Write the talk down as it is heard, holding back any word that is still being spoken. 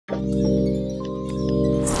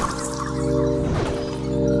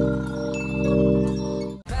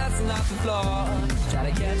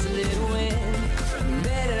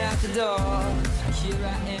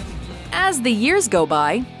As the years go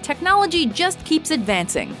by, technology just keeps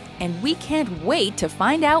advancing, and we can't wait to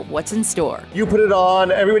find out what's in store. You put it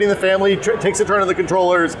on, everybody in the family takes a turn on the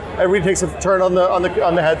controllers, everybody takes a turn on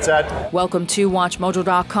the headset. Welcome to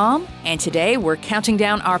WatchMojo.com, and today we're counting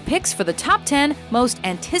down our picks for the top 10 most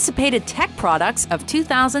anticipated tech products of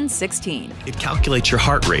 2016. It calculates your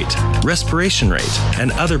heart rate, respiration rate,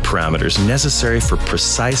 and other parameters necessary for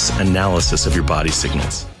precise analysis of your body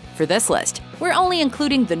signals. For this list, we're only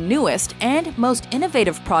including the newest and most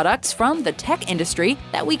innovative products from the tech industry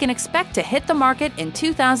that we can expect to hit the market in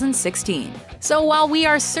 2016. So while we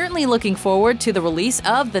are certainly looking forward to the release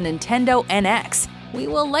of the Nintendo NX, we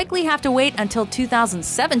will likely have to wait until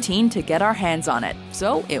 2017 to get our hands on it,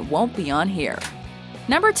 so it won't be on here.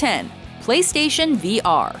 Number 10. PlayStation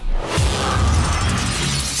VR.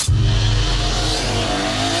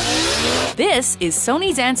 This is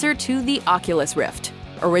Sony's answer to the Oculus Rift.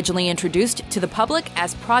 Originally introduced to the public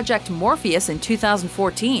as Project Morpheus in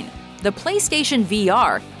 2014, the PlayStation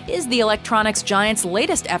VR is the electronics giant's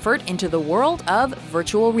latest effort into the world of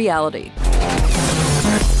virtual reality.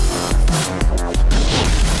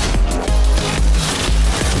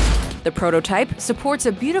 The prototype supports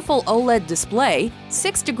a beautiful OLED display,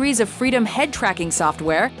 6 degrees of freedom head tracking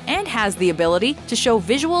software, and has the ability to show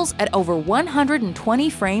visuals at over 120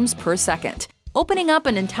 frames per second, opening up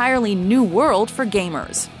an entirely new world for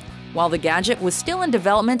gamers. While the gadget was still in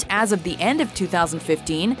development as of the end of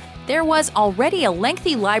 2015, there was already a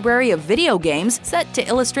lengthy library of video games set to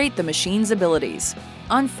illustrate the machine's abilities.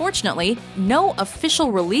 Unfortunately, no official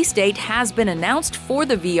release date has been announced for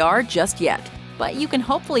the VR just yet, but you can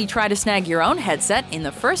hopefully try to snag your own headset in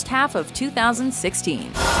the first half of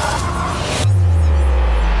 2016.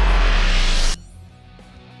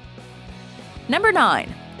 Number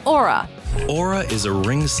 9. Aura. Aura is a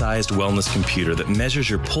ring-sized wellness computer that measures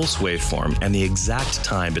your pulse waveform and the exact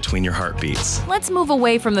time between your heartbeats. Let's move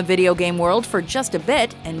away from the video game world for just a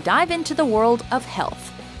bit and dive into the world of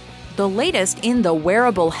health. The latest in the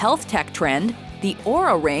wearable health tech trend, the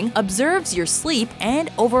Aura Ring observes your sleep and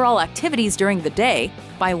overall activities during the day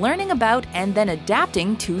by learning about and then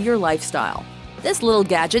adapting to your lifestyle. This little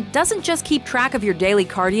gadget doesn't just keep track of your daily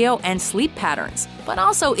cardio and sleep patterns, but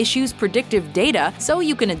also issues predictive data so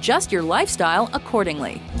you can adjust your lifestyle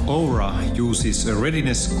accordingly. Aura uses a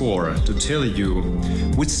readiness score to tell you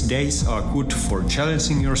which days are good for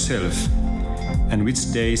challenging yourself and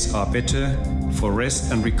which days are better for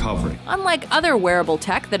rest and recovery. Unlike other wearable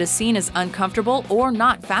tech that is seen as uncomfortable or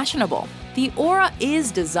not fashionable, the Aura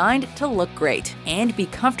is designed to look great and be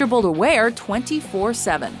comfortable to wear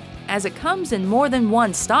 24/7. As it comes in more than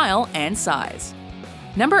one style and size.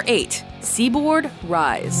 Number 8. Seaboard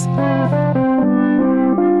Rise.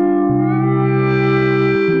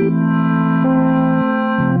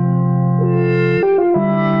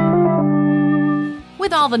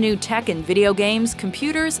 With all the new tech in video games,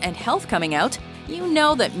 computers, and health coming out, you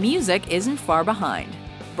know that music isn't far behind.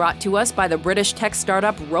 Brought to us by the British tech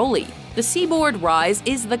startup Roly, the Seaboard Rise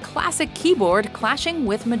is the classic keyboard clashing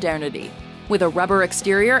with modernity. With a rubber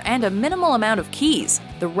exterior and a minimal amount of keys,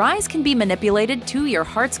 the Rise can be manipulated to your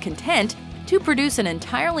heart's content to produce an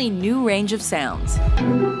entirely new range of sounds.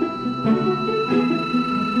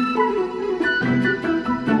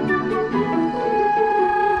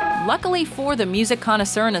 Luckily for the music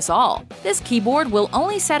connoisseur in us all, this keyboard will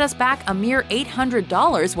only set us back a mere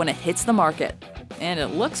 $800 when it hits the market. And it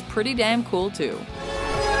looks pretty damn cool too.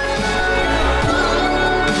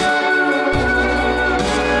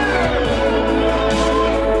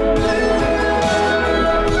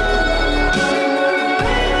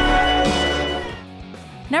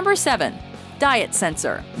 Number 7. Diet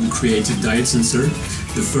Sensor. We created Diet Sensor,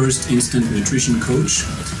 the first instant nutrition coach,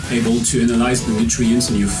 able to analyze the nutrients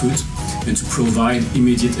in your food and to provide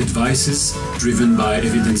immediate advices driven by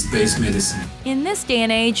evidence-based medicine. In this day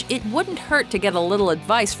and age, it wouldn't hurt to get a little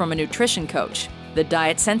advice from a nutrition coach. The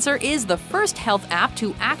Diet Sensor is the first health app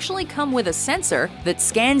to actually come with a sensor that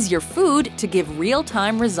scans your food to give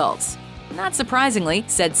real-time results. Not surprisingly,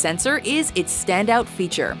 said sensor is its standout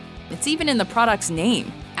feature. It's even in the product's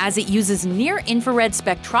name, as it uses near-infrared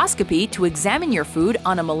spectroscopy to examine your food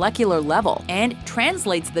on a molecular level and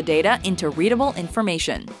translates the data into readable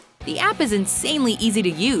information. The app is insanely easy to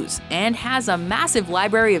use and has a massive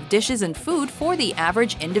library of dishes and food for the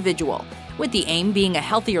average individual, with the aim being a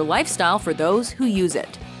healthier lifestyle for those who use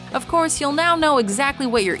it. Of course, you'll now know exactly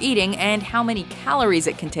what you're eating and how many calories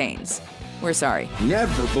it contains. We're sorry.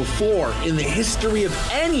 Never before in the history of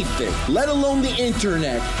anything, let alone the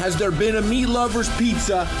internet, has there been a meat lover's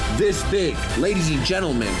pizza this big. Ladies and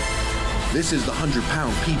gentlemen, this is the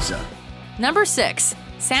 100-pound pizza. Number 6.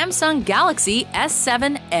 Samsung Galaxy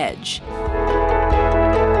S7 Edge.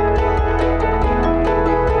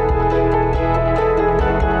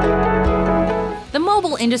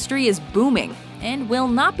 industry is booming and will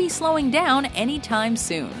not be slowing down anytime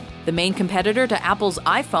soon. The main competitor to Apple's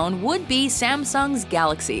iPhone would be Samsung's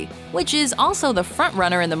Galaxy, which is also the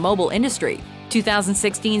frontrunner in the mobile industry.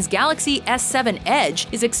 2016's Galaxy S7 Edge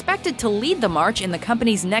is expected to lead the march in the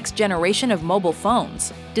company's next generation of mobile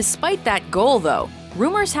phones. Despite that goal, though,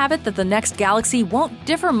 rumors have it that the next Galaxy won't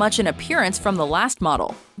differ much in appearance from the last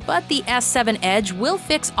model. But the S7 Edge will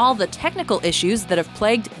fix all the technical issues that have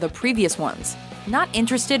plagued the previous ones. Not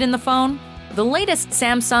interested in the phone? The latest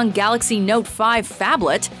Samsung Galaxy Note 5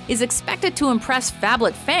 phablet is expected to impress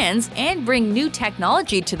phablet fans and bring new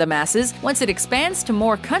technology to the masses once it expands to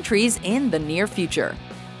more countries in the near future.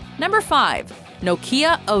 Number 5.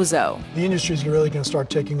 Nokia Ozo. The industry is really going to start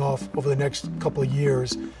taking off over the next couple of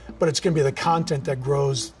years, but it's going to be the content that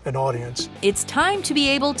grows an audience. It's time to be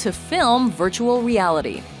able to film virtual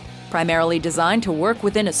reality. Primarily designed to work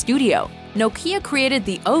within a studio, Nokia created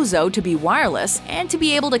the Ozo to be wireless and to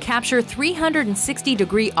be able to capture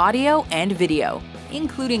 360-degree audio and video,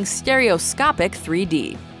 including stereoscopic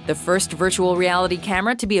 3D. The first virtual reality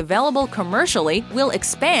camera to be available commercially will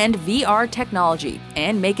expand VR technology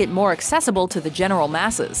and make it more accessible to the general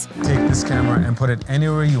masses. Take this camera and put it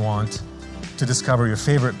anywhere you want to discover your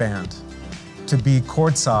favorite band, to be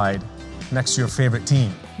courtside next to your favorite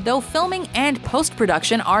team. Though filming and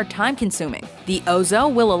post-production are time-consuming, the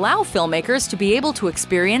Ozo will allow filmmakers to be able to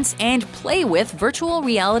experience and play with virtual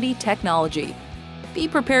reality technology. Be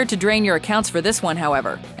prepared to drain your accounts for this one,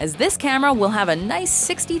 however, as this camera will have a nice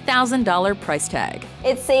 $60,000 price tag.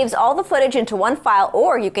 It saves all the footage into one file,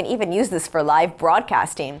 or you can even use this for live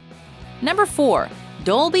broadcasting. Number 4.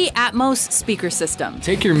 Dolby Atmos speaker system.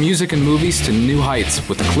 Take your music and movies to new heights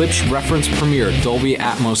with the Klipsch Reference Premier Dolby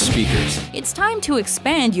Atmos speakers. It's time to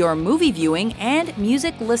expand your movie viewing and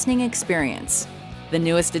music listening experience. The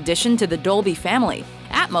newest addition to the Dolby family,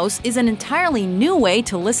 Atmos is an entirely new way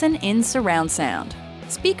to listen in surround sound.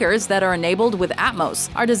 Speakers that are enabled with Atmos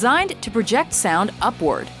are designed to project sound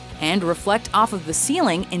upward and reflect off of the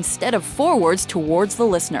ceiling instead of forwards towards the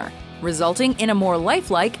listener, resulting in a more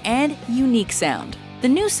lifelike and unique sound. The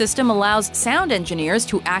new system allows sound engineers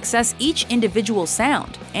to access each individual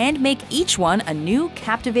sound and make each one a new,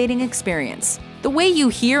 captivating experience. The way you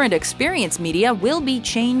hear and experience media will be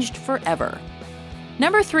changed forever.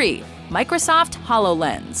 Number 3. Microsoft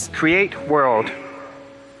HoloLens. Create world.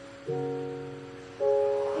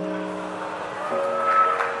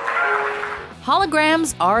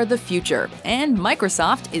 Holograms are the future, and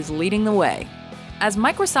Microsoft is leading the way. As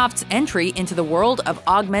Microsoft's entry into the world of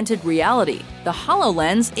augmented reality, the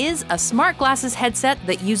HoloLens is a smart glasses headset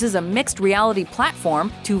that uses a mixed reality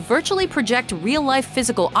platform to virtually project real-life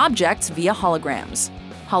physical objects via holograms.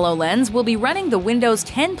 HoloLens will be running the Windows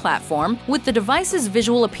 10 platform with the device's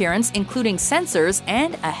visual appearance including sensors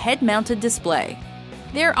and a head-mounted display.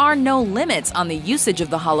 There are no limits on the usage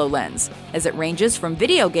of the HoloLens, as it ranges from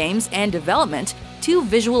video games and development to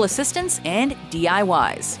visual assistants and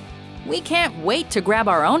DIYs. We can't wait to grab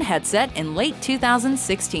our own headset in late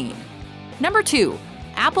 2016. Number 2.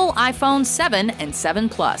 Apple iPhone 7 and 7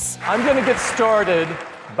 Plus. I'm going to get started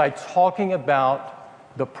by talking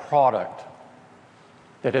about the product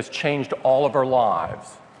that has changed all of our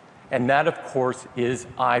lives. And that, of course, is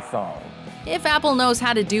iPhone. If Apple knows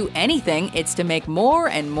how to do anything, it's to make more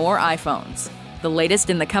and more iPhones. The latest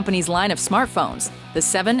in the company's line of smartphones, the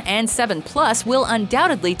 7 and 7 Plus will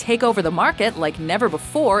undoubtedly take over the market like never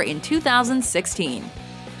before in 2016.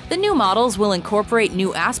 The new models will incorporate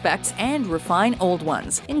new aspects and refine old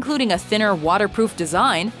ones, including a thinner waterproof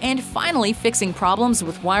design and finally fixing problems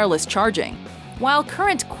with wireless charging. While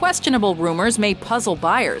current questionable rumors may puzzle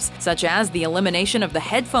buyers, such as the elimination of the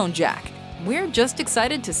headphone jack, we're just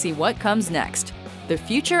excited to see what comes next. The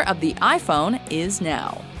future of the iPhone is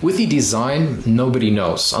now. With the design, nobody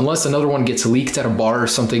knows. Unless another one gets leaked at a bar or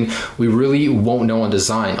something, we really won't know on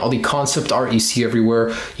design. All the concept art you see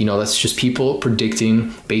everywhere, that's just people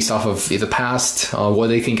predicting based off of the past, what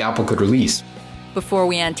they think Apple could release. Before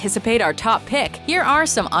we anticipate our top pick, here are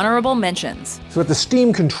some honorable mentions. So with the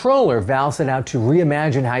Steam controller, Valve set out to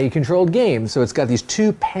reimagine how you controlled games. So it's got these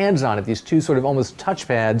two pads on it, these two sort of almost touch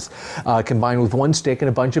pads, combined with one stick and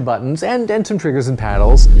a bunch of buttons and some triggers and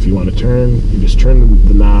paddles. If you want to turn, you just turn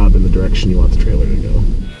the knob in the direction you want the trailer to go.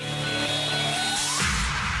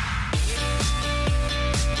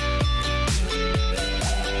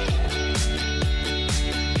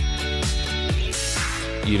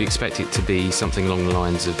 You'd expect it to be something along the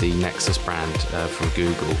lines of the Nexus brand from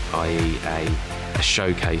Google, i.e. a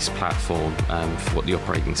showcase platform for what the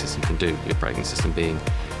operating system can do, the operating system being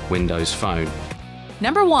Windows Phone.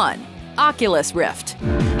 Number 1. Oculus Rift.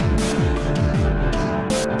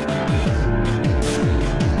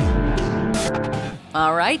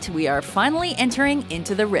 All right, we are finally entering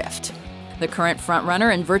into the Rift, the current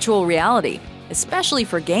frontrunner in virtual reality, especially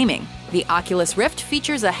for gaming. The Oculus Rift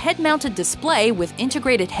features a head-mounted display with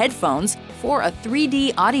integrated headphones for a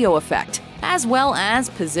 3D audio effect, as well as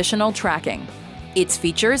positional tracking. Its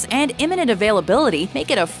features and imminent availability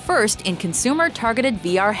make it a first in consumer-targeted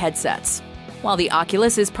VR headsets. While the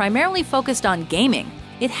Oculus is primarily focused on gaming,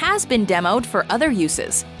 it has been demoed for other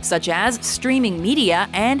uses, such as streaming media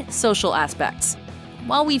and social aspects.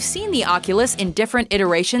 While we've seen the Oculus in different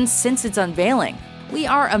iterations since its unveiling, we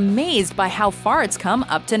are amazed by how far it's come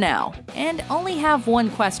up to now, and only have one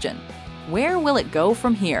question. Where will it go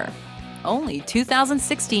from here? Only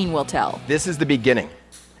 2016 will tell. This is the beginning,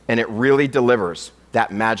 and it really delivers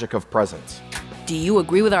that magic of presence. Do you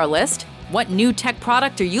agree with our list? What new tech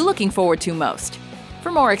product are you looking forward to most?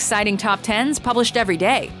 For more exciting top 10s published every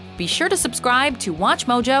day, be sure to subscribe to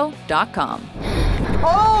WatchMojo.com.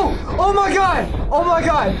 Oh! Oh my God! Oh my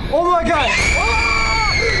God! Oh my God!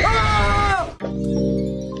 Ah! Ah!